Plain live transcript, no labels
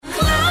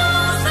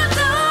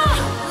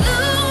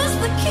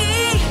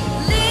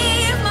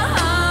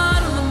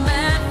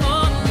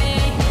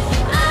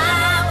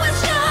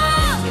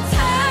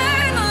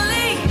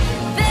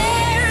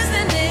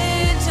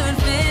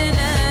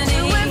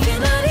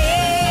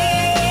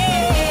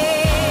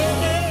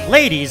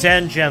Ladies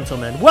and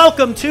gentlemen,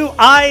 welcome to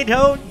I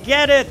Don't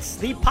Get It,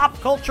 the pop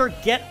culture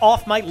Get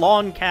Off My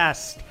Lawn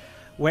cast,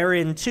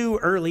 wherein two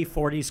early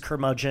 40s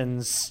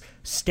curmudgeons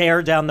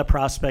stare down the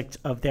prospect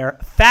of their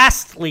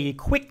fastly,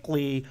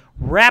 quickly,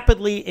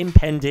 rapidly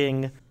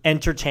impending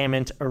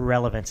entertainment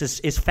irrelevance.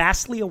 Is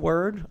fastly a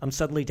word? I'm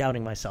suddenly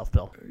doubting myself,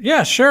 Bill.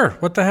 Yeah, sure.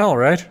 What the hell,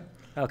 right?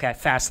 Okay,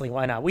 fastly,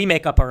 why not? We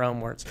make up our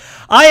own words.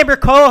 I am your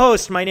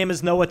co-host. My name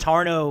is Noah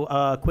Tarnow,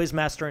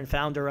 quizmaster and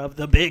founder of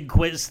The Big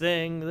Quiz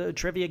Thing, the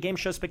Trivia Game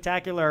Show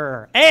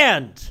Spectacular.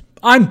 And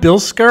I'm Bill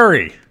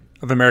Scurry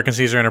of American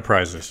Caesar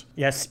Enterprises.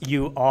 yes,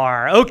 you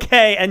are.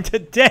 Okay, and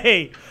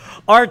today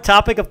our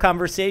topic of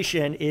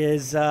conversation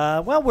is,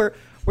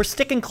 we're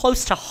sticking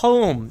close to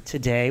home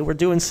today. We're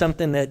doing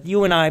something that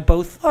you and I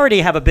both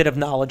already have a bit of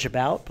knowledge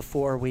about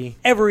before we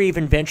ever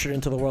even ventured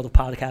into the world of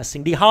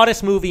podcasting. The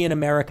hottest movie in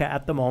America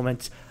at the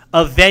moment,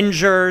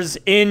 Avengers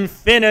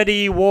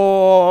Infinity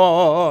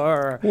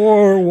War.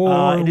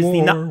 It is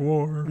the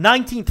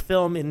 19th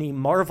film in the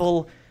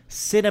Marvel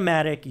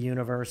Cinematic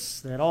Universe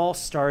that all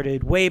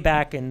started way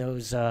back in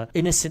those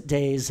innocent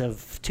days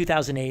of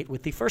 2008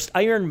 with the first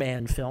Iron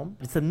Man film.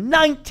 It's the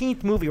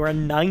 19th movie. We're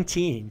on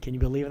 19. Can you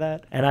believe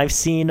that? And I've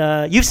seen,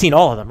 you've seen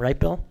all of them, right,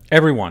 Bill?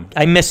 Everyone.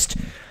 I missed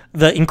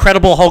the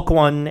Incredible Hulk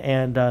one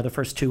and the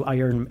first two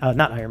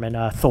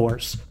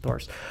Thors.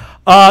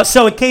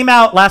 So it came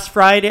out last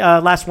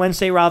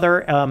Wednesday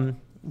rather.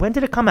 When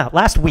did it come out?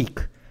 Last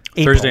week.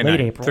 April, Thursday night.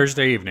 April.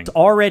 Thursday evening. It's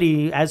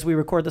already, as we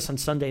record this on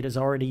Sunday, it has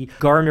already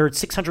garnered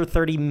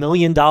 $630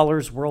 million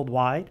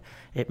worldwide.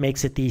 It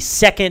makes it the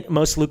second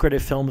most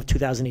lucrative film of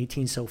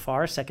 2018 so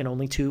far, second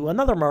only to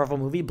another Marvel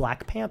movie,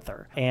 Black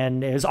Panther.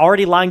 And it is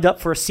already lined up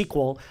for a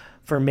sequel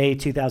for May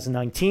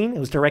 2019. It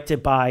was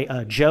directed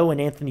by Joe and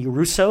Anthony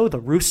Russo, the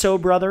Russo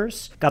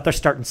brothers. Got their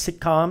start in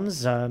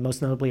sitcoms,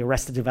 most notably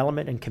Arrested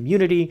Development and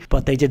Community.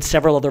 But they did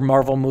several other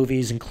Marvel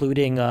movies,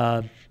 including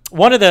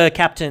one of the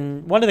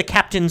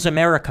Captains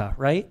America,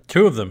 right?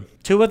 Two of them.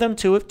 Two of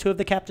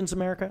the Captains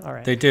America? All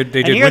right. They did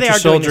Winter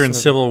Soldier and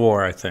Civil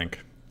War, I think.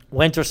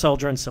 Winter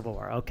Soldier and Civil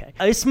War, okay.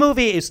 This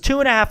movie is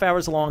 2.5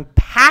 hours long,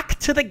 packed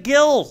to the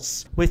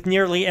gills with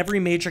nearly every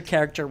major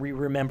character we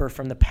remember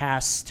from the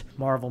past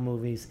Marvel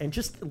movies. And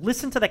just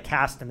listen to the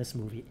cast in this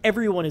movie.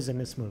 Everyone is in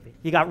this movie.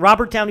 You got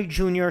Robert Downey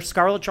Jr.,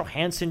 Scarlett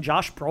Johansson,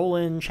 Josh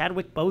Brolin,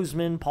 Chadwick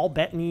Boseman, Paul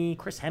Bettany,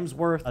 Chris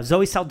Hemsworth,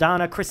 Zoe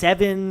Saldana, Chris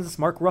Evans,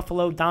 Mark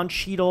Ruffalo, Don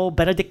Cheadle,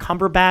 Benedict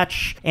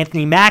Cumberbatch,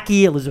 Anthony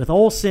Mackie, Elizabeth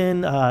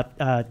Olsen,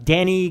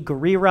 Danny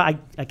Gurira.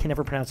 I can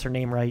never pronounce her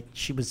name right.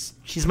 She's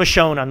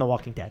Michonne on The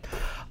Walking Dead.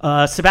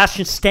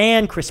 Sebastian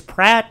Stan, Chris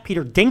Pratt,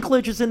 Peter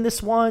Dinklage is in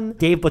this one.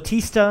 Dave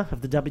Bautista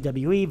of the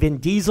WWE. Vin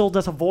Diesel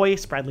does a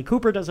voice. Bradley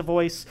Cooper does a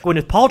voice.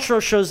 Gwyneth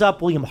Paltrow shows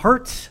up. William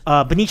Hurt.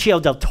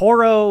 Benicio del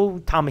Toro.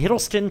 Tom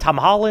Hiddleston. Tom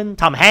Holland.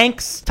 Tom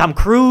Hanks. Tom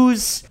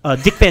Cruise.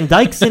 Dick Van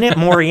Dyke's in it.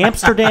 Maury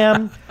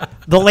Amsterdam.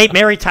 The late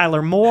Mary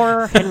Tyler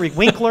Moore. Henry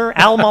Winkler.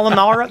 Al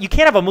Molinaro. You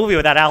can't have a movie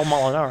without Al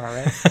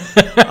Molinaro,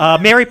 right?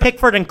 Mary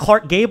Pickford and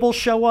Clark Gable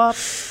show up.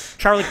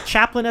 Charlie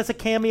Chaplin has a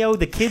cameo.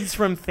 The kids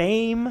from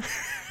Fame.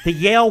 The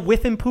Yale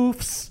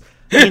Whiffenpoofs,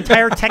 the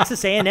entire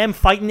Texas A&M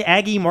Fighting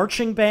Aggie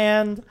marching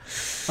band.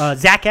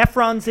 Zac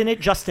Efron's in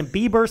it, Justin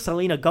Bieber,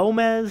 Selena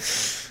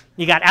Gomez.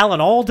 You got Alan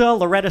Alda,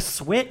 Loretta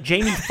Swit,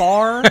 Jamie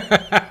Farr,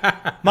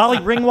 Molly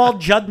Ringwald,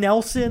 Judd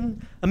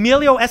Nelson,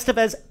 Emilio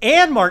Estevez,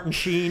 and Martin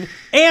Sheen,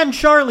 and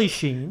Charlie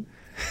Sheen.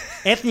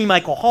 Anthony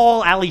Michael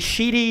Hall, Ali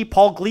Sheedy,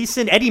 Paul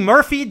Gleason, Eddie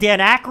Murphy, Dan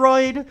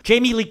Aykroyd,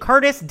 Jamie Lee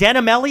Curtis,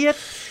 Denham Elliott,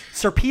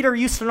 Sir Peter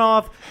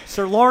Ustinov,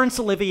 Sir Laurence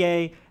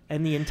Olivier,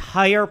 and the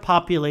entire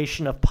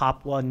population of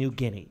Papua New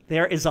Guinea.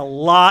 There is a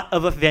lot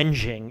of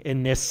avenging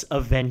in this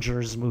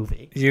Avengers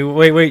movie. You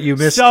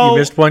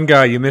missed one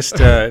guy. You missed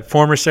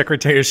former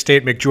Secretary of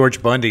State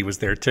McGeorge Bundy was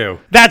there too.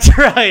 That's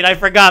right. I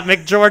forgot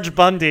McGeorge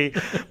Bundy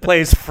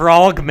plays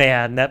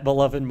Frogman, that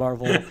beloved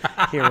Marvel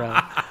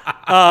hero.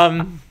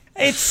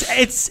 It's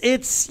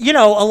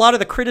a lot of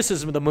the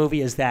criticism of the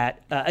movie is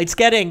that it's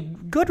getting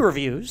good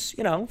reviews,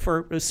 for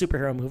a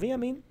superhero movie. I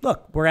mean,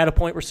 look, we're at a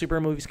point where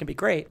superhero movies can be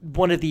great.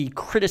 One of the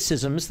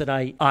criticisms that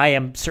I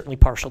am certainly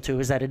partial to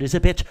is that it is a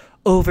bit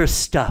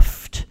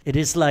overstuffed. It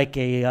is like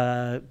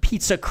a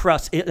pizza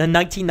crust, a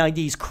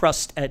 1990s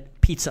crust at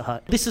Pizza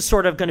Hut. This is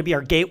sort of going to be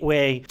our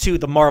gateway to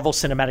the Marvel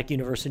Cinematic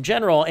Universe in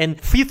general. And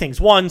a few things.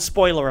 One,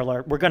 spoiler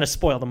alert, we're going to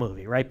spoil the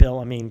movie, right, Bill?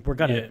 I mean, we're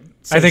going to...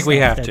 I think we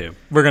have to.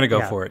 We're going to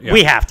go for it. Yeah.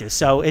 We have to.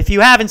 So if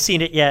you haven't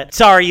seen it yet,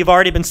 sorry, you've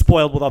already been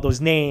spoiled with all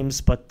those names,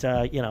 but,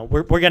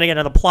 we're going to get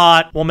into the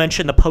plot. We'll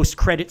mention the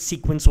post-credit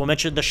sequence. We'll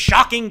mention the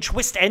shocking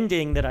twist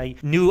ending that I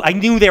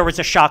knew there was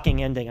a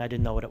shocking ending. I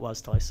didn't know what it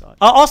was till I saw it.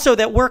 Also,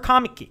 that we're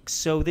comic geeks,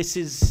 so this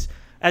is...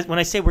 When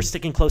I say we're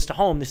sticking close to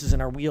home, this is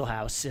in our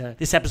wheelhouse.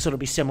 This episode will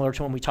be similar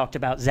to when we talked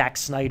about Zack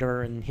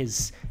Snyder and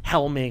his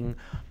helming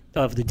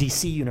of the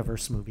DC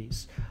Universe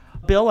movies.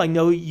 Bill, I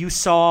know you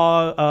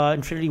saw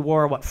Infinity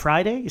War,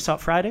 Friday? You saw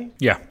it Friday?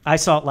 Yeah. I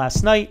saw it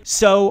last night.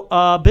 So,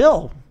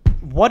 Bill,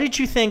 what did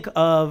you think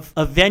of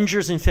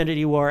Avengers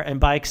Infinity War and,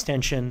 by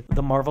extension,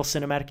 the Marvel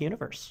Cinematic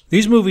Universe?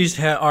 These movies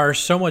are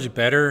so much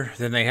better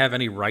than they have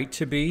any right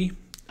to be.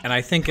 And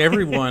I think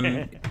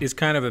everyone is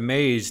kind of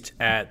amazed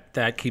at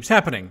that keeps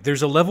happening.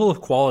 There's a level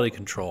of quality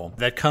control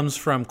that comes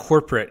from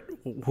corporate.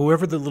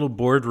 Whoever the little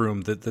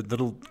boardroom, the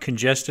little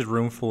congested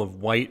room full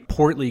of white,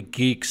 portly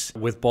geeks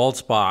with bald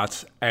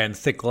spots and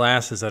thick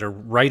glasses that are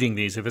writing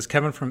these, if it's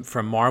Kevin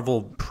from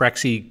Marvel,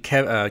 Prexy,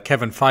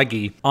 Kevin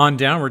Feige, on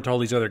downward to all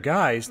these other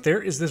guys,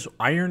 there is this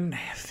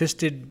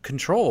iron-fisted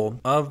control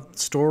of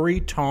story,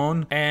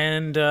 tone,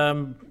 and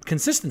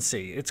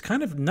consistency. It's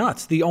kind of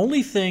nuts. The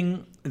only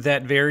thing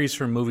that varies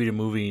from movie to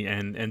movie,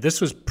 and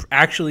this was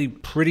actually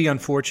pretty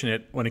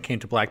unfortunate when it came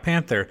to Black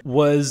Panther,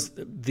 was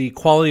the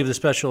quality of the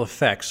special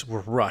effects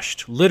were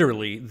rushed.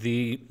 Literally,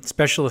 the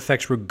special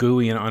effects were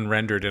gooey and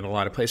unrendered in a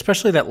lot of places,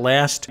 especially that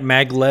last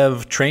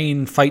Maglev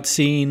train fight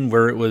scene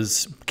where it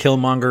was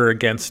Killmonger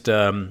against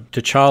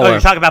T'Challa. Oh, you're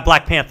talking about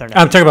Black Panther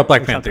now. I'm talking about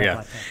Black Panther,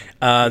 yeah.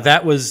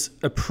 That was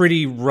a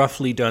pretty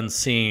roughly done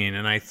scene,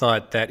 and I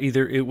thought that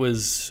either it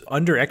was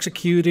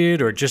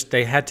under-executed or just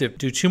they had to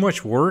do too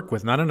much work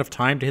with not enough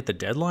time to hit the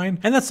deadline.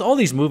 And that's all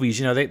these movies,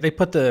 they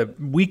put the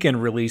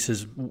weekend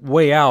releases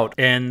way out,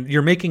 and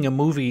you're making a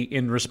movie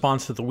in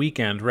response to the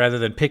weekend rather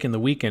than picking the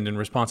weekend in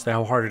response to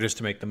how hard it is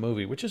to make the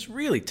movie, which is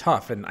really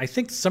tough, and I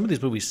think some of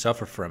these movies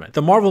suffer from it.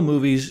 The Marvel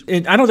movies,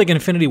 I don't think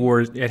Infinity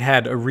War, it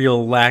had a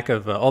real lack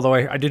of, although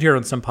I did hear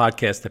on some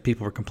podcasts that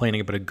people were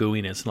complaining about a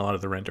gooiness in a lot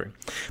of the rendering.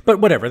 But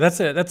whatever, that's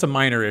a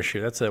minor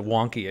issue. That's a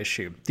wonky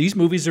issue. These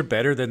movies are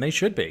better than they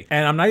should be.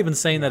 And I'm not even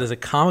saying that as a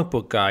comic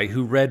book guy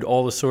who read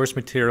all the source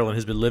material and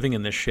has been living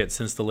in this shit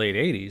since the late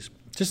 80s.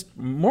 Just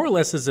more or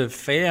less as a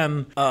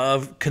fan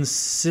of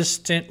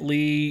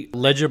consistently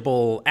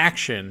legible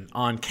action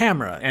on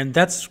camera. And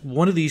that's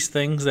one of these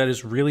things that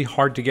is really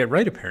hard to get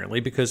right,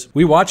 apparently, because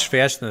we watched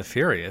Fast and the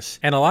Furious,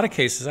 and in a lot of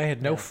cases I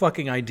had no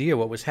fucking idea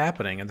what was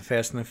happening in the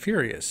Fast and the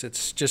Furious.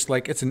 It's just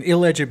like, it's an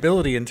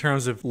illegibility in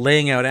terms of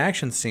laying out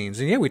action scenes.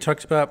 And yeah, we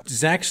talked about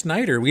Zack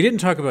Snyder. We didn't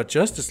talk about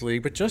Justice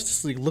League, but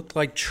Justice League looked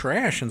like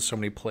trash in so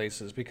many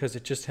places because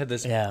it just had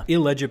this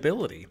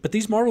illegibility. But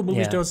these Marvel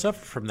movies don't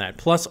suffer from that.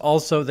 Plus,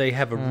 also, they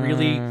have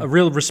a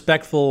real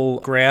respectful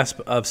grasp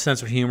of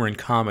sense of humor and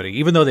comedy.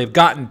 Even though they've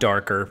gotten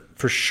darker,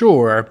 for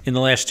sure, in the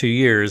last 2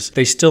 years,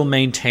 they still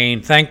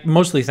maintain,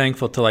 mostly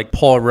thankful to like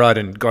Paul Rudd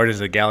and Guardians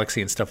of the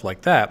Galaxy and stuff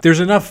like that. There's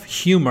enough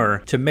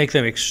humor to make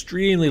them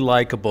extremely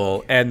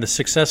likable, and the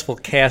successful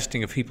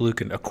casting of people who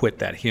can acquit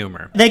that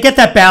humor. They get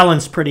that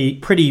balance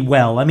pretty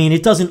well. I mean,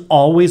 it doesn't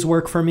always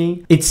work for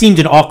me. It seemed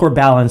an awkward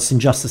balance in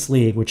Justice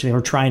League, which they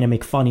were trying to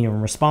make funnier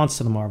in response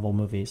to the Marvel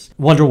movies.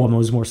 Wonder Woman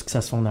was more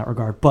successful in that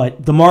regard,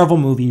 but the Marvel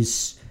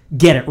movies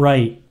get it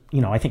right,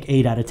 I think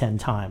 8 out of 10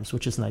 times,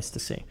 which is nice to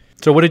see.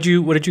 So what did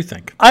you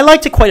think? I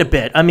liked it quite a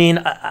bit. I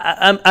mean,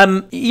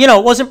 I'm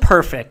it wasn't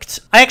perfect.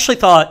 I actually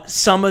thought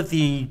some of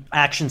the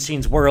action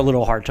scenes were a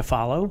little hard to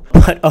follow,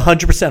 but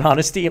 100%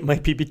 honesty, it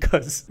might be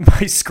because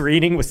my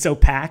screening was so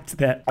packed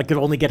that I could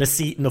only get a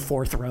seat in the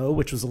 4th row,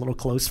 which was a little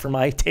close for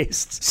my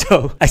tastes.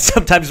 So I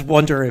sometimes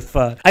wonder if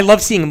I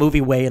love seeing a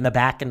movie way in the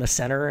back in the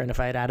center, and if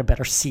I had had a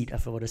better seat,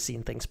 if I would have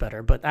seen things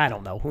better. But I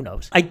don't know. Who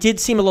knows? I did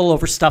seem a little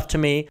overstuffed to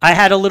me. I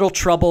had a little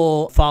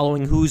trouble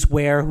following who's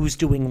where, who's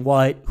doing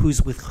what,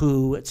 who's with who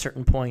at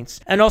certain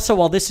points. And also,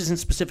 while this isn't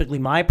specifically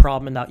my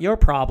problem and not your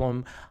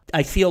problem,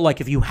 I feel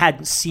like if you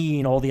hadn't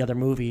seen all the other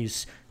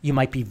movies, you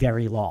might be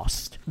very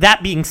lost.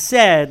 That being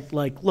said,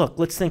 look,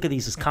 let's think of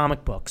these as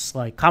comic books.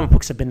 Comic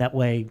books have been that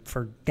way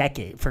for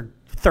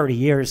 30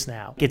 years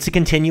now. It's a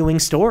continuing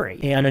story,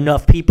 and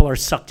enough people are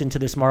sucked into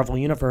this Marvel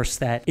universe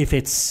that if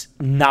it's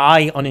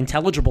nigh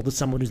unintelligible to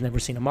someone who's never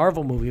seen a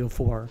Marvel movie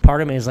before,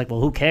 part of me is like, well,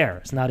 who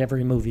cares? Not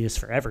every movie is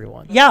for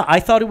everyone. Yeah,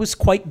 I thought it was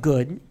quite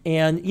good,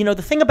 and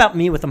the thing about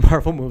me with the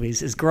Marvel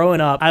movies is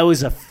growing up, I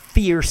was a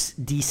fierce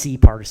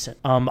DC partisan.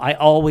 I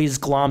always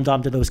glommed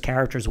onto those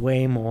characters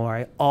way more.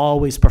 I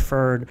always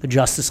preferred the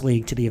Justice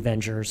League to the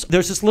Avengers.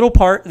 There's this little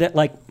part that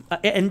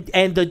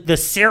and the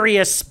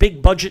serious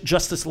big budget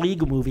Justice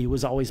League movie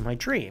was always my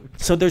dream.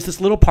 So there's this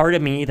little part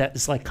of me that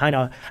is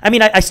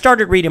I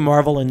started reading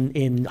Marvel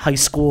in high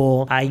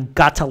school. I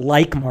got to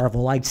like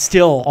Marvel. I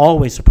still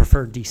always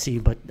preferred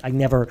DC, but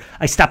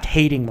I stopped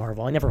hating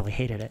Marvel. I never really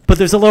hated it. But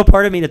there's a little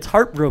part of me that's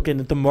heartbroken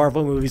that the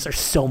Marvel movies are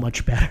so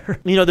much better.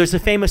 There's a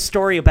famous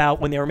story about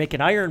when they were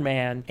making Iron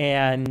Man,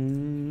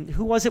 and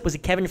who was it? Was it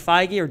Kevin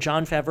Feige or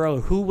Jon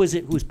Favreau? Who was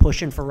it who was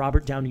pushing for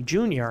Robert Downey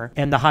Jr.?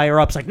 And the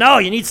higher-ups no,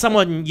 you need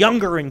someone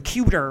younger and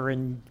cuter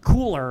and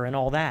cooler and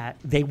all that.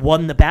 They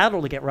won the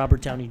battle to get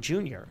Robert Downey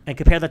Jr. And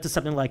compare that to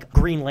something like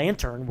Green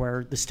Lantern,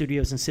 where the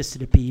studios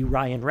insisted it be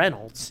Ryan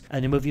Reynolds,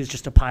 and the movie was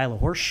just a pile of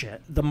horse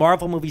shit. The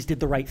Marvel movies did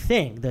the right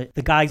thing. The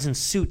guys in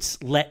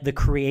suits let the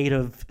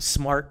creative,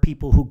 smart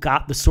people who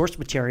got the source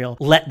material,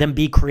 let them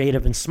be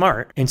creative and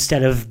smart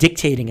instead of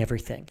dictating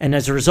everything. And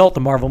as a result, the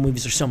Marvel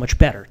movies are so much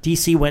better.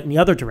 DC went in the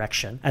other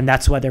direction, and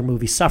that's why their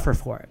movies suffer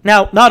for it.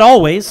 Now, not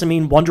always.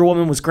 Wonder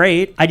Woman was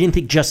great. I didn't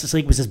think Justice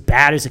League was as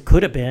bad as it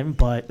could have been,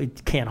 but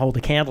it can't hold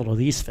a candle to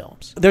these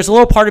films. There's a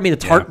little part of me me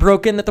that's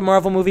heartbroken that the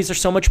Marvel movies are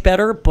so much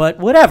better, but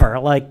whatever.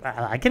 Like,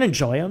 I can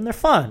enjoy them. They're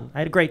fun. I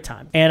had a great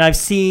time. And I've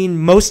seen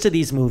most of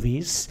these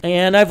movies,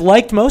 and I've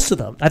liked most of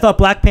them. I thought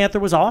Black Panther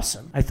was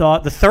awesome. I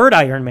thought the third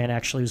Iron Man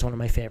actually was one of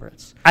my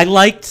favorites. I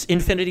liked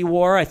Infinity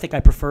War. I think I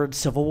preferred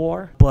Civil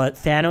War, but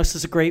Thanos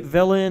is a great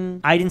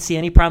villain. I didn't see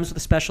any problems with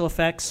the special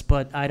effects,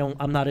 but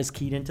I'm not as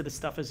keyed into this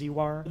stuff as you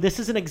are. This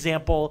is an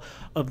example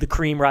of the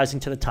cream rising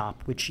to the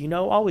top, which,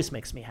 always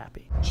makes me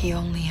happy. He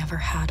only ever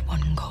had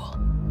one goal.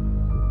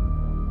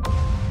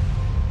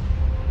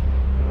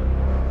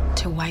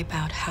 To wipe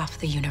out half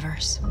the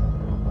universe.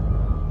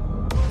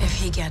 If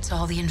he gets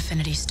all the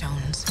Infinity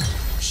Stones,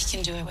 he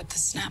can do it with the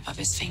snap of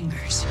his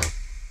fingers.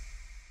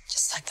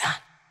 Just like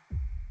that.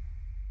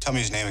 Tell me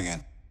his name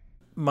again.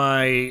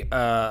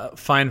 My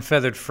fine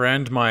feathered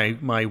friend,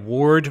 my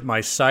ward,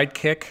 my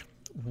sidekick.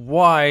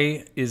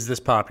 Why is this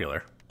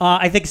popular?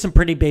 I think some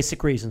pretty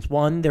basic reasons.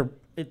 One,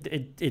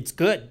 it's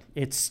good.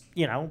 It's,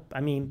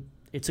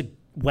 it's a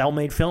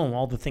well-made film,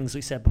 all the things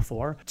we said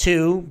before.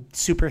 Two,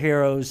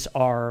 superheroes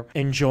are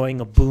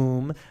enjoying a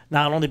boom,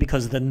 not only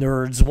because the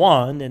nerds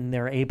won and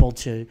they're able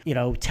to,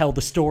 tell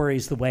the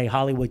stories the way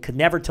Hollywood could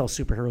never tell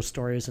superhero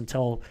stories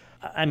until,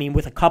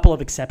 with a couple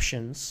of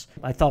exceptions.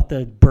 I thought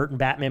the Burton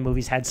Batman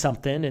movies had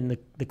something, and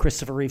the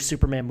Christopher Reeve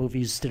Superman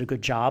movies did a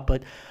good job,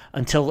 but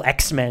until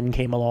X-Men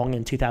came along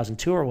in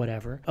 2002 or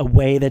whatever, a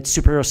way that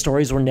superhero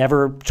stories were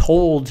never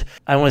told,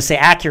 I don't want to say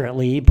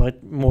accurately,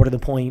 but more to the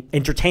point,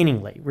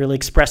 entertainingly, really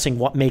expressing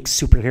what makes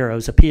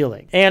superheroes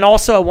appealing. And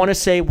also, I want to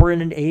say we're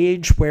in an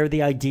age where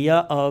the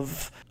idea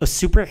of a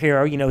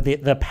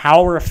superhero, the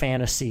power of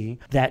fantasy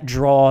that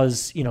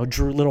drews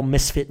little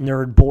misfit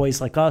nerd boys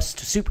like us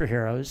to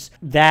superheroes,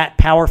 that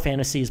power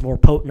fantasy is more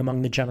potent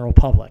among the general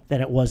public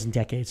than it was in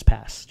decades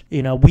past.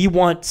 We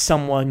want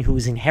someone who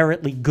is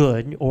inherently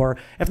good, or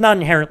if not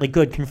inherently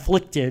good,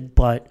 conflicted,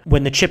 but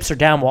when the chips are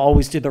down will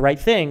always do the right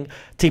thing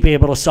to be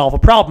able to solve a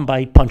problem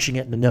by punching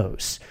it in the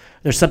nose.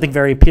 There's something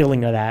very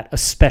appealing to that,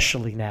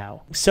 especially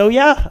now. So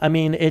yeah,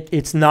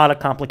 it's not a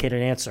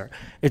complicated answer.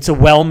 It's a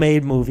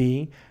well-made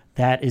movie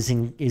that is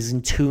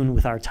in tune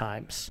with our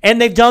times.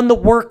 And they've done the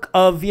work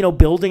of,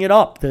 building it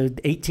up. The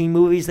 18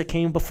 movies that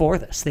came before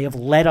this, they have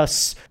led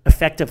us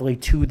effectively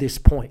to this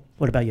point.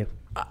 What about you?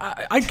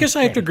 I guess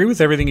I have to agree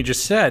with everything you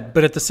just said,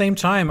 but at the same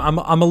time, I'm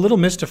a little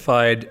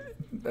mystified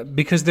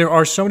because there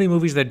are so many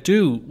movies that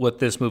do what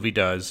this movie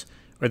does,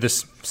 or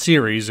this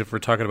series, if we're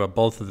talking about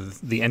both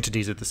of the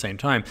entities at the same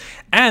time.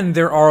 And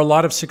there are a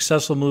lot of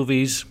successful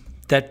movies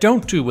that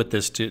don't do what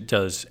this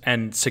does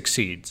and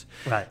succeeds.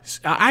 Right.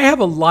 I have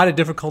a lot of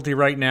difficulty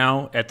right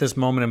now at this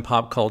moment in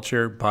pop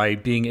culture by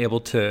being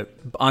able to,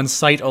 on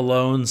sight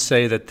alone,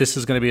 say that this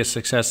is going to be a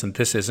success and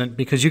this isn't,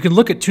 because you can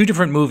look at two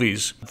different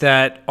movies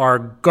that are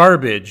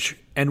garbage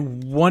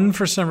and one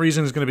for some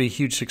reason is going to be a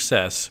huge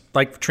success.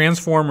 Like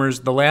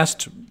Transformers,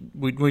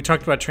 we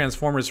talked about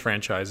Transformers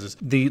franchises.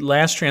 The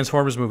last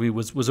Transformers movie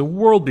was a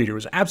world beater. It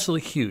was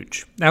absolutely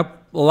huge. Now,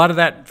 a lot of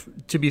that,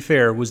 to be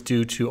fair, was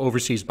due to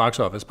overseas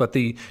box office, but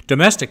the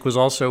domestic was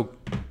also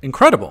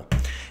incredible.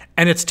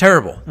 And it's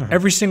terrible. Mm-hmm.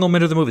 Every single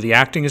minute of the movie. The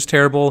acting is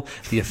terrible.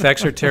 The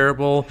effects are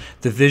terrible.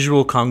 The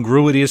visual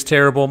congruity is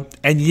terrible.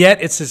 And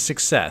yet it's a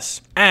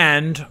success.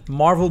 And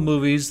Marvel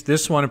movies,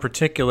 this one in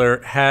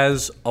particular,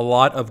 has a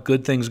lot of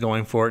good things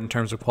going for it in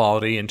terms of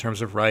quality, in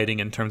terms of writing,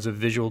 in terms of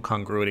visual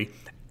congruity.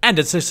 And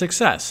it's a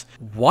success.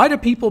 Why do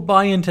people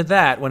buy into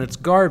that when it's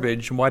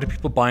garbage? And why do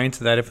people buy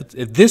into that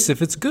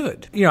if it's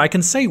good? I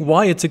can say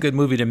why it's a good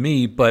movie to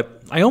me,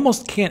 but I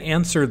almost can't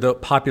answer the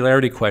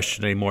popularity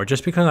question anymore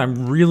just because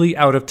I'm really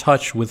out of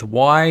touch with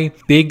why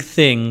big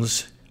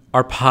things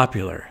are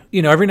popular.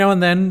 Every now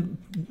and then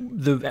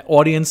the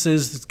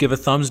audiences give a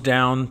thumbs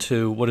down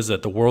to,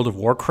 the World of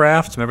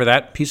Warcraft? Remember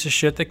that piece of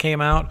shit that came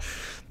out?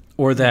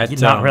 Or that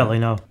not really,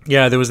 no.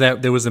 Yeah, there was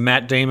the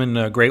Matt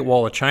Damon Great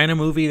Wall of China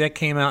movie that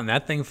came out, and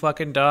that thing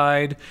fucking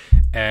died.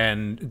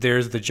 And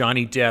there's the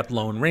Johnny Depp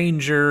Lone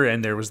Ranger,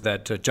 and there was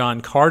that John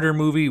Carter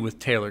movie with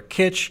Taylor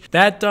Kitsch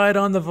that died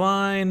on the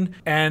vine.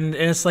 And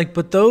it's like,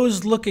 but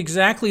those look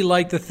exactly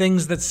like the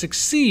things that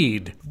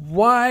succeed.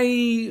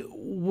 Why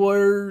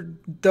were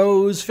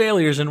those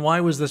failures, and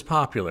why was this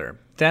popular?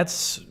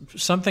 That's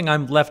something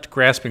I'm left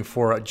grasping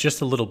for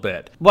just a little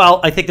bit.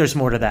 Well, I think there's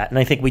more to that, and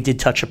I think we did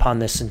touch upon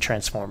this in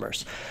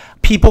Transformers.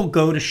 People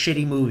go to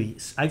shitty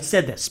movies. I've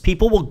said this.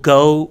 People will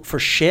go for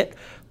shit,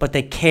 but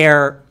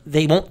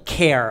they won't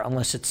care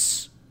unless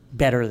it's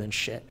better than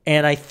shit.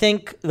 And I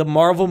think the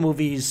Marvel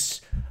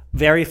movies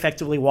very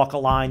effectively walk a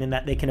line in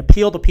that they can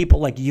appeal to people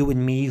like you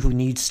and me who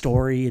need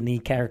story and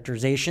need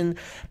characterization,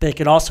 but they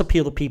can also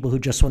appeal to people who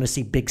just want to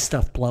see big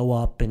stuff blow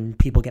up and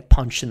people get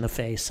punched in the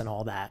face and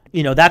all that.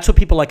 That's what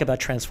people like about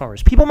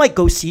Transformers. People might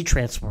go see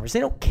Transformers. They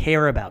don't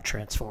care about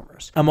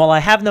Transformers. And while I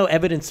have no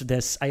evidence of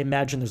this, I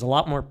imagine there's a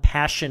lot more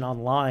passion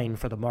online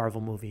for the Marvel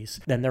movies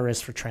than there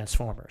is for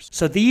Transformers.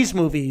 So these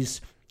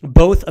movies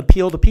both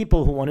appeal to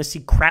people who want to see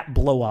crap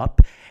blow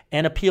up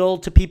and appeal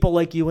to people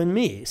like you and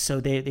me.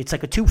 So it's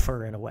like a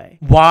twofer in a way.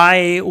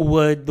 Why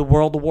would the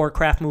World of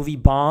Warcraft movie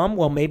bomb?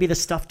 Well, maybe the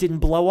stuff didn't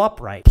blow up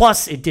right.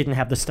 Plus, it didn't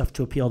have the stuff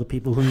to appeal to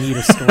people who need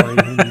a story,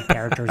 who need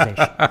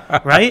characterization,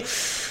 right?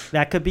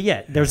 That could be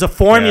it. There's a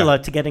formula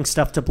to getting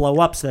stuff to blow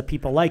up so that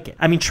people like it.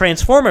 I mean,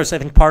 Transformers, I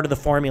think part of the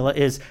formula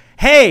is,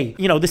 hey,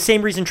 the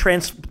same reason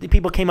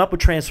people came up with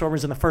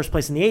Transformers in the first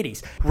place in the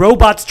 80s.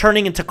 Robots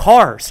turning into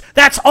cars.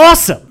 That's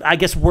awesome. I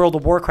guess World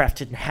of Warcraft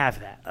didn't have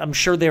that. I'm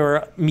sure there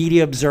are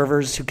media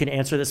observers who can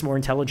answer this more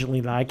intelligently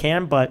than I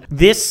can, but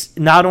this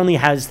not only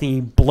has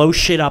the blow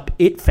shit up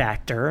it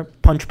factor,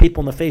 punch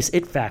people in the face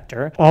it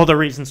factor, all the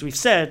reasons we've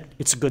said,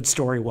 it's a good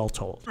story well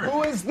told.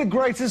 Who is the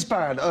greatest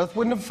band? Earth,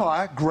 Wind and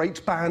Fire,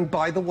 great band,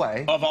 by the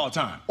way. Of all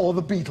time. Or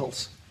the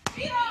Beatles?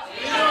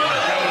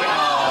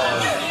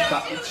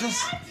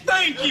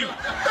 Thank you,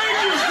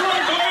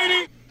 strong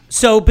lady.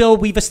 So, Bill,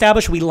 we've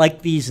established we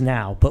like these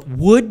now, but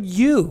would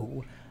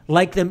you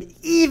like them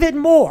even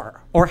more?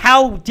 Or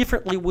how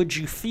differently would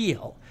you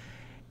feel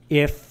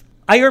if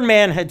Iron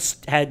Man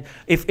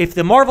if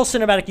the Marvel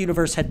Cinematic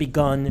Universe had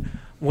begun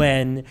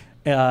when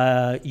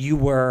you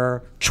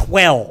were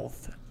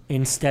 12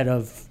 instead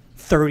of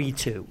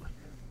 32?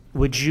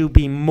 Would you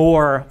be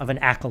more of an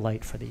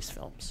acolyte for these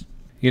films?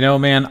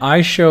 Man,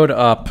 I showed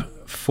up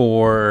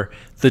for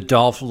the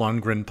Dolph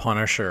Lundgren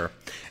Punisher,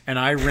 and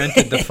I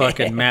rented the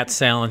fucking Matt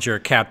Salinger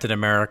Captain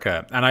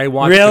America, and I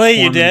watched Really?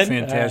 the You did?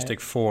 Fantastic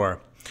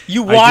Four.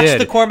 You watched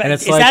did. the Corman? And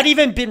it's Has that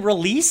even been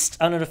released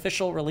on an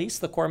official release,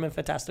 the Corman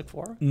Fantastic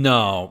Four?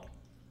 No,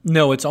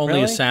 it's only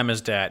Really? a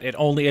samizdat. It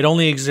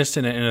only exists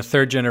in a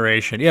third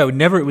generation. Yeah,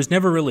 it was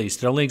never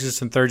released. It only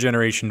exists in third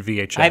generation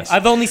VHS.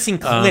 I've only seen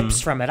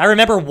clips from it. I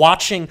remember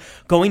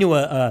going to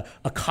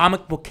a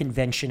comic book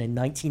convention in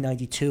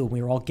 1992.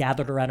 We were all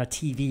gathered around a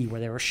TV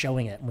where they were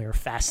showing it, and we were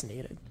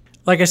fascinated.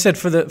 Like I said,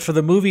 for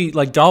the movie,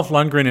 like Dolph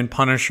Lundgren in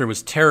Punisher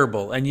was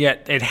terrible, and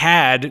yet it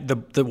had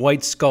the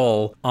white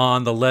skull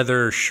on the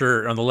leather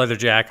shirt, on the leather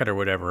jacket or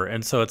whatever.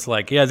 And so it's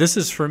like, yeah, this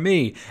is for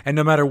me. And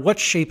no matter what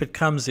shape it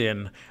comes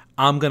in,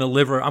 I'm gonna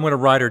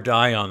ride or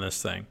die on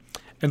this thing.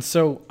 And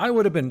so I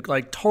would have been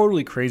like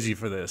totally crazy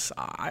for this.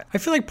 I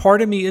feel like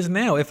part of me is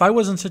now, if I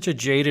wasn't such a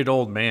jaded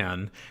old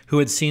man who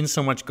had seen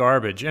so much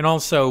garbage and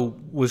also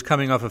was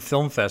coming off of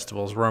film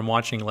festivals where I'm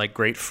watching like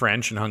great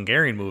French and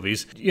Hungarian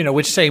movies,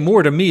 which say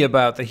more to me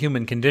about the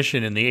human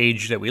condition and the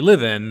age that we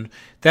live in,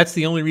 that's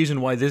the only reason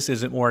why this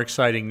isn't more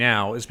exciting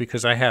now, is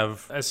because I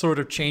have a sort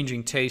of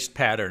changing taste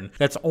pattern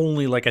that's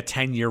only like a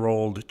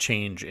 10-year-old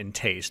change in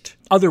taste.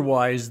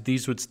 Otherwise,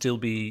 these would still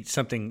be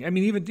something, I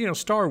mean, even,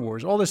 Star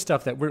Wars, all this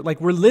stuff that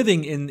we're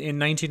living in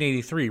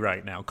 1983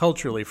 right now,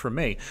 culturally for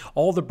me.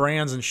 All the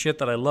brands and shit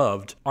that I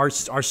loved are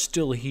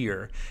still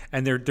here,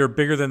 and they're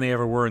bigger than they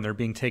ever were, and they're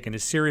being taken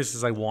as serious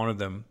as I wanted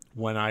them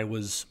when I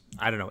was,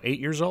 8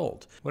 years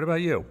old. What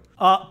about you?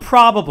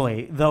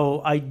 Probably,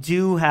 though I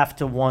do have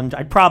to wonder,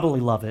 I'd probably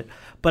love it,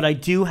 but I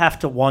do have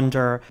to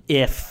wonder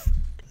if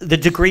the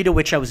degree to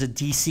which I was a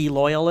DC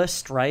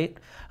loyalist, right,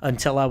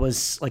 until I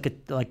was like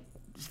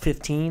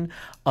 15,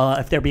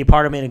 if there'd be a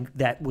part of me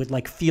that would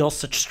like feel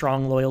such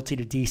strong loyalty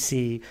to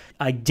DC,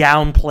 I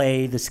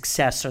downplay the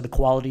success or the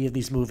quality of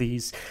these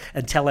movies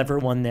and tell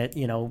everyone that,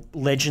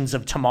 Legends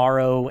of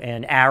Tomorrow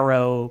and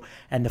Arrow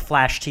and the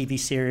Flash TV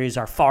series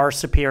are far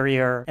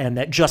superior, and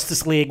that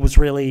Justice League was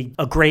really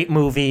a great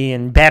movie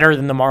and better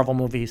than the Marvel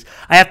movies.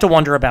 I have to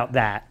wonder about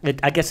that.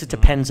 I guess it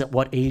depends at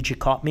what age it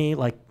caught me,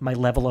 like my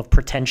level of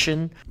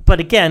pretension.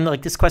 But again,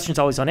 like this question's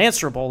always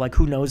unanswerable. Like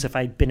who knows if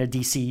I'd been a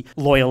DC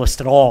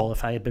loyalist at all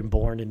if I had been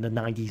born in the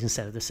 90s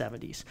instead of the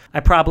 70s. I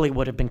probably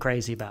would have been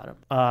crazy about him.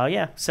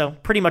 Yeah, so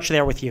pretty much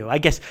there with you. I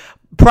guess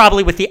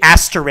probably with the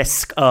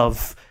asterisk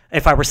of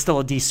if I were still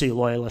a DC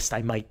loyalist,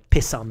 I might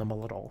piss on them a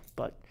little.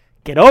 But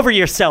get over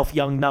yourself,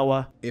 young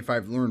Noah. If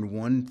I've learned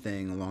one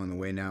thing along the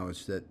way now,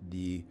 is that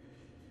the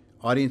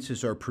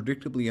audiences are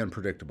predictably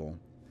unpredictable,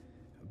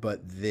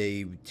 but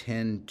they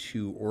tend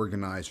to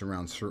organize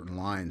around certain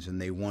lines,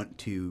 and they want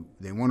to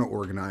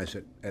organize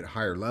at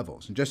higher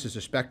levels. And just as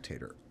a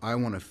spectator, I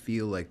want to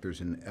feel like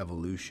there's an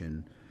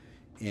evolution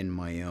in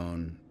my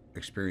own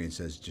experience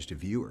as just a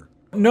viewer.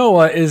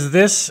 Noah, is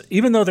this,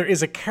 even though there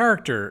is a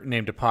character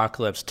named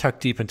Apocalypse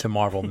tucked deep into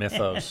Marvel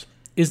mythos,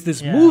 is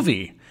this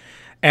movie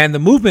and the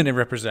movement it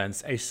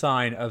represents a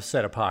sign of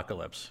said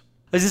apocalypse?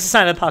 Is this a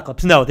sign of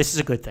apocalypse? No, this is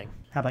a good thing.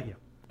 How about you?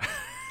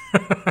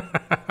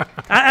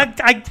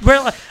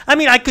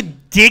 I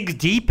could dig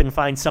deep and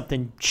find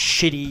something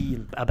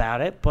shitty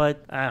about it,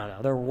 but I don't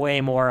know. There are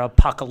way more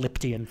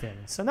apocalyptian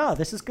things. So no,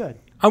 this is good.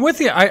 I'm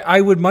with you.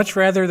 I would much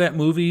rather that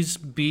movies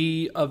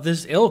be of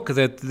this ilk,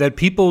 that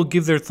people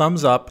give their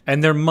thumbs up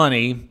and their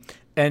money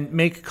and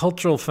make a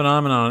cultural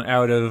phenomenon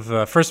out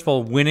of, first of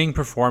all, winning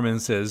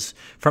performances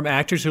from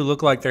actors who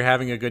look like they're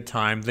having a good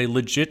time. They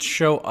legit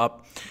show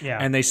up Yeah.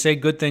 And they say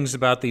good things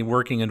about the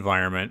working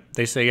environment.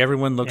 They say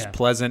everyone looks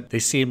pleasant. They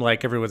seem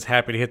like everyone's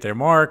happy to hit their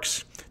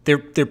marks. They're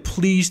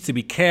pleased to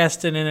be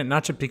casted in it,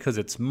 not just because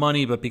it's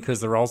money, but because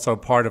they're also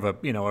part of a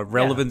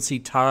relevancy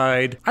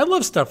tide. I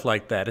love stuff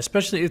like that,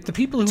 especially if the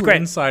people who are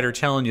inside are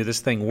telling you this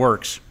thing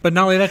works. But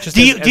not only that, just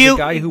as a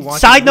guy who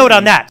watches. Side note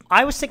on that,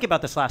 I was thinking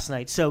about this last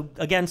night. So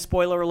again,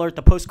 spoiler alert: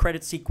 the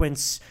post-credit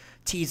sequence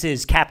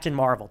teases Captain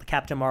Marvel, the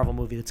Captain Marvel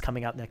movie that's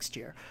coming out next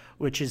year,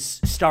 which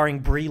is starring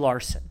Brie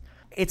Larson.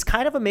 It's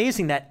kind of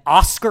amazing that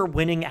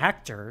Oscar-winning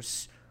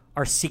actors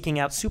are seeking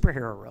out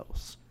superhero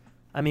roles.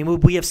 I mean,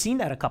 we have seen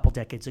that a couple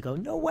decades ago.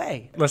 No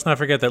way. Let's not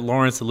forget that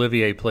Laurence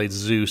Olivier played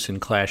Zeus in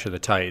Clash of the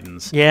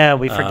Titans. Yeah,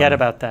 we forget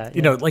about that.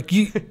 You know, like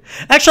you.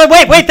 Actually,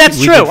 wait,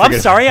 that's true. I'm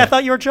sorry. I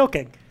thought you were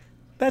joking.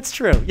 That's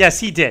true. Yes,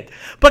 he did.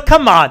 But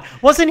come on.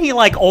 Wasn't he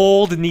like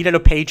old and needed a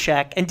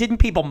paycheck? And didn't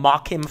people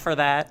mock him for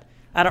that?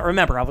 I don't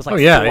remember. I was like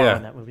 4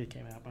 when that movie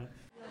came out.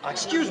 But...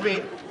 Excuse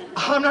me.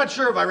 I'm not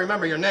sure if I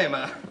remember your name.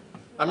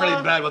 I'm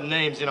really bad with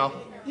names, you know.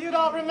 You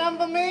don't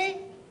remember me?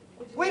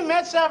 We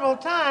met several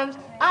times.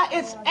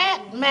 It's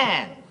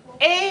Ant-Man.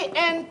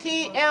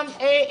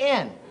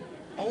 A-N-T-M-A-N.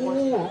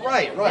 Oh,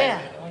 right.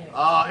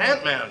 Yeah.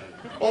 Ant-Man.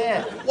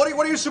 Yeah. What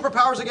are your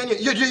superpowers again?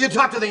 You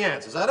talk to the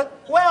ants, is that it?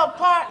 Well,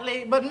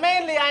 partly, but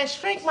mainly I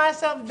shrink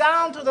myself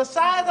down to the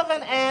size of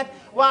an ant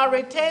while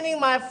retaining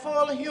my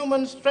full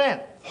human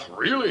strength.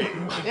 Really?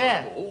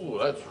 Yeah. Oh,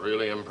 that's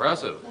really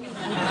impressive.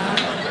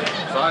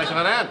 Size of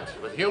an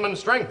ant with human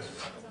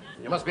strength.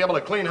 You must be able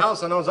to clean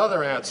house on those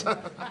other ants.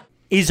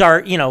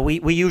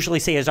 We usually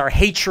say is our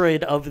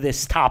hatred of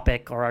this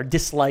topic or our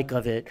dislike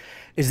of it,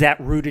 is that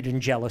rooted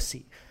in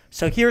jealousy?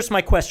 So here's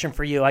my question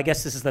for you. I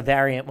guess this is the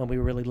variant when we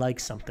really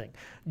like something.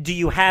 Do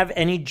you have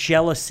any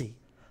jealousy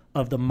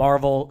of the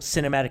Marvel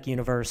Cinematic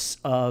Universe?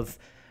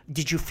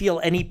 Did you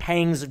feel any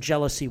pangs of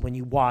jealousy when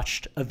you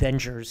watched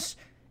Avengers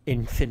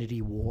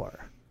Infinity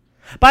War?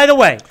 By the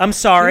way, I'm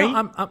sorry.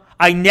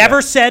 I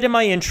never said in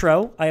my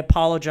intro, I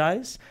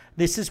apologize.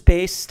 This is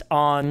based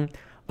on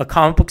a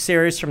comic book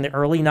series from the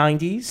early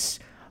 90s,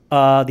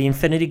 The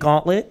Infinity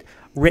Gauntlet,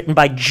 written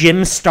by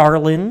Jim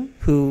Starlin,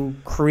 who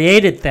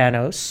created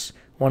Thanos,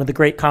 one of the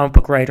great comic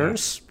book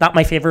writers. Not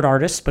my favorite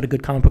artist, but a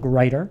good comic book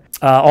writer.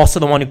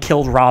 Also the one who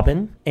killed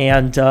Robin.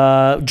 And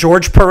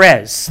George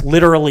Perez,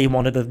 literally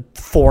one of the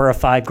 4 or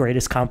 5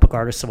 greatest comic book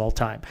artists of all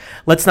time.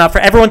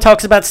 Everyone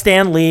talks about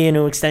Stan Lee and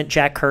to an extent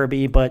Jack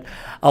Kirby, but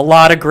a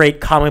lot of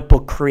great comic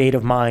book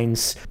creative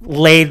minds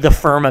laid the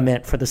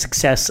firmament for the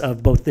success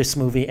of both this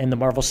movie and the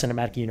Marvel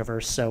Cinematic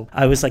Universe. So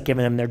I was like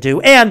giving them their due.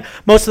 And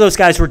most of those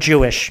guys were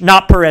Jewish.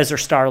 Not Perez or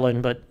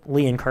Starlin, but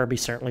Lee and Kirby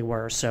certainly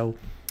were. So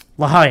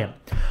L'chaim.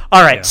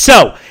 All right. Yeah.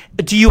 So,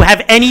 do you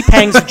have any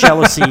pangs of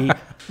jealousy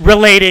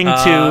relating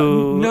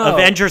to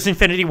Avengers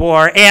Infinity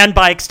War and,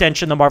 by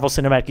extension, the Marvel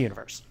Cinematic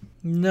Universe?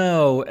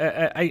 No.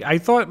 I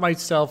thought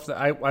myself that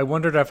I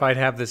wondered if I'd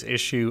have this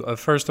issue of,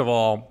 first of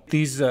all,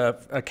 these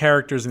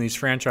characters in these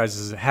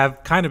franchises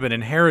have kind of been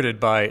inherited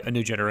by a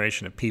new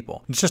generation of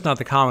people. It's just not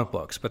the comic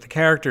books, but the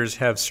characters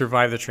have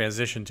survived the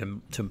transition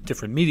to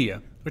different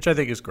media, which I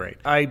think is great.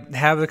 I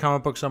have the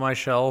comic books on my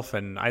shelf,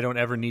 and I don't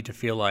ever need to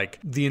feel like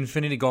the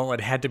Infinity Gauntlet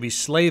had to be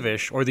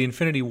slavish or the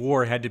Infinity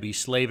War had to be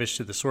slavish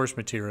to the source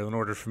material in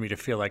order for me to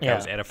feel like I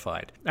was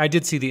edified. I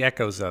did see the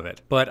echoes of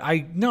it, but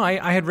I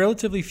had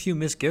relatively few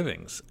misgivings.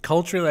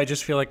 Culturally, I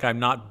just feel like I'm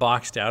not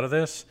boxed out of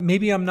this.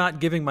 Maybe I'm not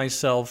giving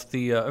myself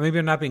maybe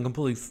I'm not being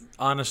completely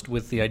honest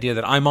with the idea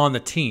that I'm on the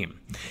team.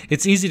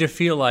 It's easy to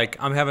feel like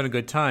I'm having a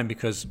good time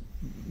because,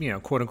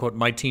 quote unquote,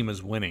 my team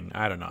is winning.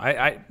 I don't know.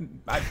 I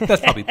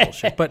that's probably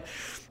bullshit. But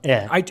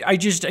yeah, I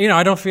just,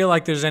 I don't feel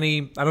like I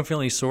don't feel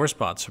any sore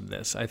spots from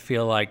this. I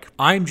feel like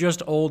I'm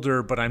just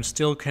older, but I'm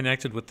still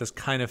connected with this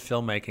kind of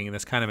filmmaking and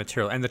this kind of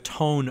material and the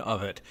tone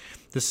of it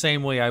the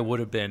same way I would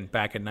have been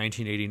back in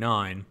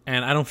 1989.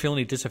 And I don't feel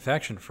any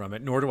disaffection from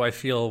it, nor do I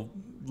feel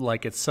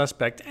like it's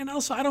suspect. And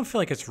also, I don't feel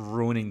like it's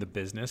ruining the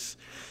business.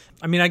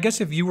 I mean, I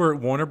guess if you were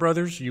at Warner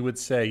Brothers, you would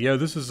say, "Yeah,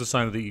 this is a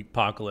sign of the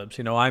apocalypse."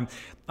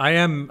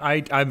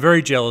 I'm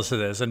very jealous of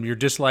this, and your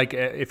dislike,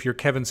 if you're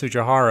Kevin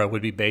Tsujihara,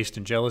 would be based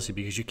in jealousy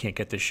because you can't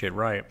get this shit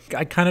right.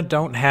 I kind of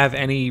don't have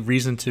any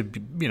reason to,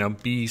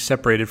 be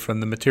separated from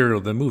the material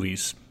of the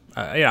movies.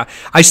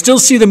 I still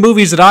see the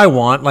movies that I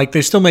want. Like,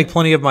 they still make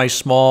plenty of my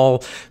small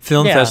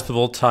film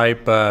festival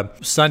type,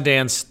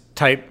 Sundance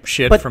type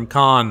shit from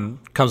Cannes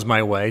comes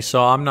my way.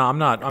 So I'm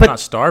not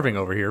starving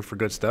over here for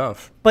good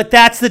stuff. But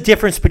that's the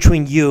difference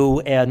between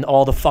you and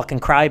all the fucking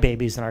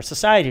crybabies in our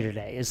society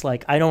today. Is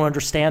like, I don't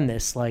understand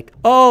this. Like,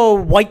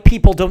 oh, white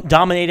people don't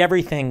dominate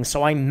everything,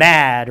 so I'm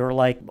mad. Or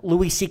like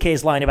Louis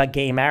C.K.'s line about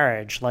gay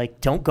marriage.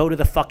 Like, don't go to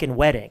the fucking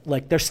wedding.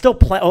 Like, there's still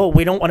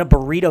we don't want a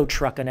burrito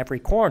truck on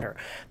every corner.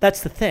 That's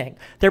the thing.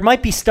 There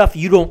might be stuff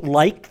you don't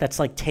like that's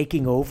like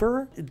taking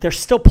over. There's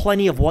still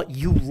plenty of what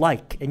you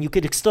like, and you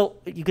could still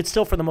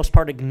for the most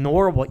part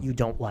ignore what you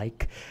don't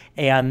like,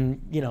 and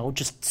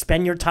just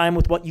spend your time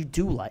with what you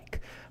do like.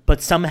 But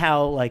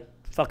somehow, like,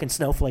 fucking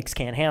snowflakes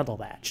can't handle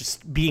that.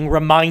 Just being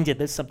reminded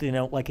that something they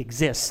don't like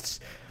exists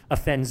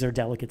offends their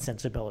delicate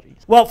sensibilities.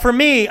 Well, for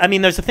me, I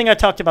mean, there's a thing I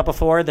talked about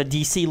before, the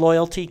DC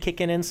loyalty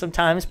kicking in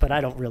sometimes, but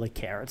I don't really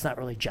care. It's not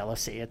really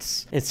jealousy.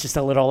 It's just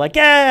a little like,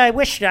 I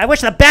wish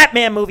the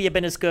Batman movie had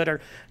been as good,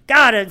 or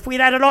God, if we'd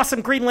had an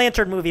awesome Green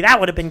Lantern movie, that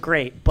would have been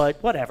great.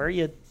 But whatever,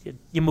 you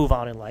move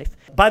on in life.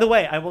 By the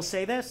way, I will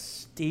say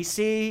this,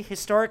 DC,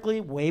 historically,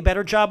 way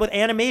better job with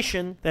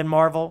animation than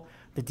Marvel.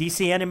 The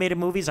DC animated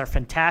movies are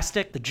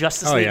fantastic. The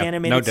Justice League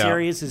animated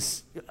series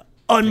is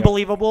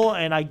unbelievable,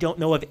 and I don't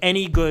know of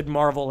any good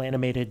Marvel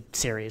animated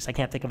series. I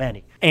can't think of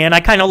any. And I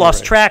kind of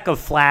lost track of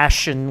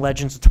Flash and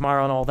Legends of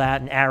Tomorrow and all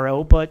that and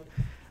Arrow, but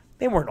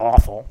they weren't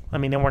awful. I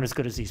mean, they weren't as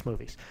good as these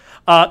movies.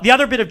 The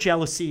other bit of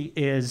jealousy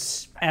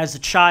is, as a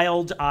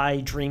child,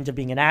 I dreamed of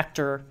being an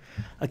actor.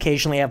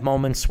 Occasionally I have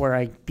moments where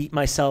I beat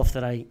myself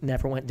that I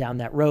never went down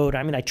that road.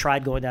 I mean, I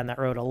tried going down that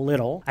road a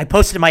little. I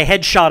posted my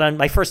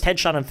first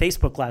headshot on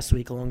Facebook last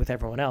week along with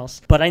everyone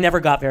else, but I never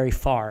got very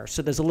far.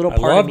 So there's a little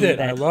part of me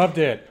I loved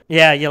it.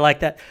 Yeah, you like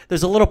that.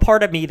 There's a little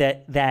part of me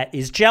that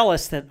is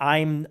jealous that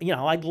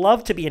I'd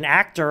love to be an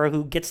actor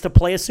who gets to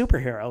play a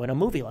superhero in a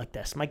movie like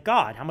this. My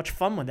God, how much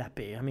fun would that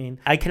be? I mean,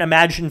 I can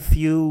imagine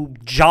few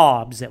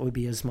jobs that would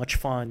be as much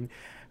fun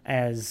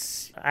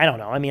as, I don't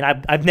know. I mean,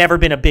 I've never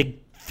been a big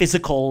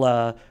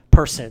physical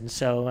person,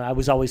 so I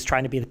was always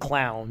trying to be the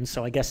clown.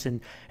 So I guess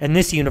in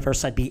this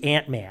universe I'd be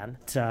Ant-Man.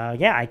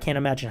 I can't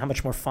imagine how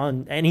much more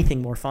fun,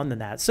 anything more fun than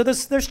that. So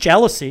there's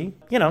jealousy.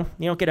 You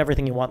don't get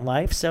everything you want in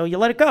life, so you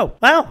let it go.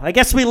 Well, I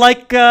guess we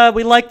liked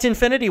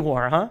Infinity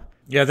War, huh?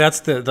 Yeah, that's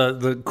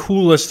the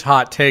coolest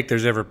hot take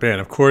there's ever been.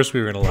 Of course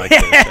we were going to like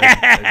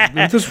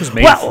this. This was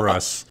made for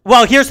us.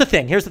 Well, here's the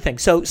thing.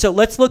 So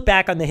let's look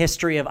back on the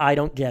history of I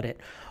Don't Get It.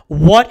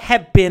 What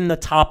have been the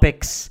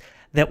topics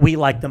that we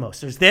like the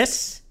most? There's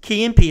this,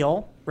 Key and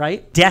Peele,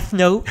 right? Death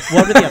Note.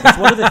 What are the others?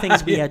 What are the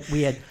things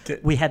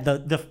we had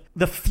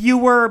the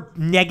fewer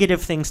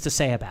negative things to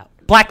say about?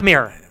 Black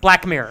Mirror. Yes,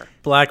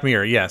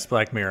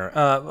 Black Mirror.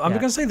 I'm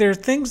going to say there are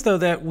things, though,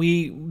 that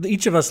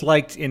each of us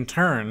liked in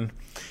turn.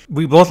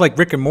 We both like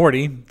Rick and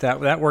Morty.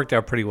 That worked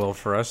out pretty well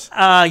for us.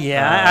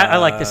 I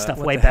like this stuff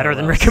way better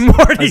than Rick and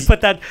Morty.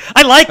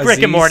 I like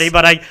Rick and Morty,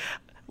 but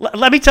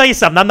let me tell you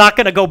something. I'm not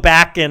going to go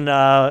back and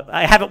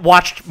I haven't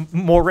watched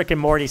more Rick and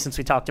Morty since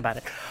we talked about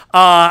it.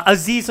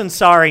 Aziz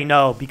Ansari,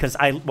 no, because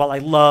I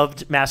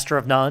loved Master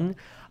of None.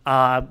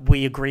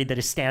 We agreed that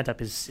his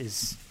stand-up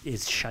is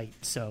shite.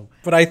 So,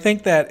 but I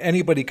think that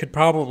anybody could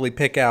probably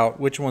pick out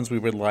which ones we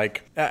would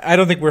like. I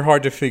don't think we're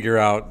hard to figure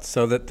out.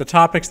 So that the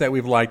topics that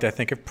we've liked, I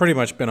think, have pretty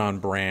much been on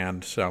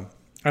brand. So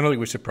I don't think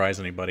we surprise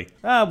anybody.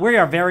 We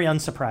are very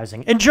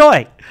unsurprising.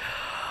 Enjoy.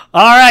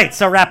 All right,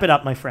 so wrap it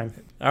up, my friend.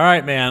 All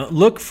right, man.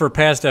 Look for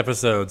past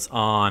episodes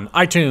on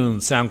iTunes,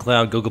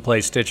 SoundCloud, Google Play,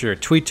 Stitcher.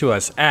 Tweet to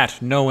us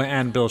at Noah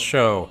and Bill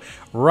Show.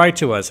 Write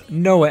to us,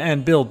 Noah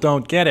and Bill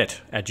Don't Get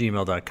It at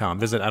gmail.com.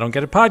 Visit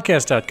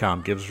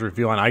IDon'tGetItPodcast.com. Give us a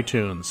review on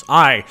iTunes.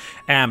 I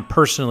am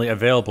personally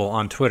available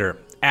on Twitter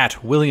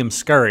at William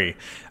Scurry.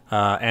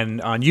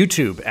 And on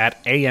YouTube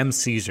at AM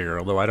Caesar,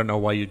 although I don't know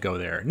why you'd go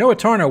there. Noah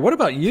Tarno, what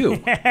about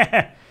you?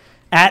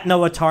 At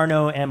Noah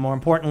Tarno, and more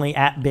importantly,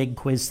 at Big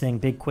Quiz Thing,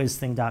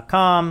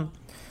 bigquizthing.com.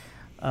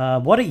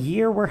 What a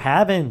year we're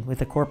having with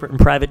the corporate and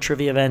private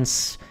trivia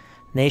events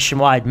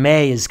nationwide.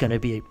 May is going to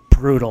be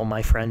brutal,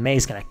 my friend. May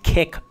is going to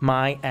kick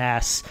my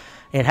ass.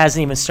 It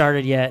hasn't even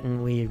started yet,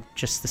 and the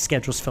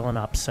schedule's filling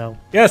up. So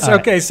yes,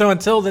 okay. Right. So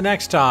until the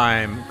next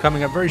time,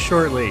 coming up very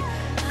shortly,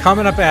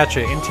 coming up at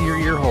you into your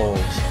ear holes.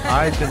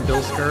 I've been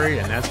Bill Scurry,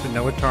 and that's been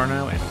Noah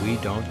Tarno, and we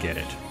don't get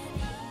it.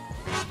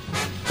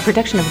 A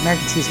production of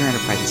American Caesar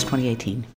Enterprises, 2018.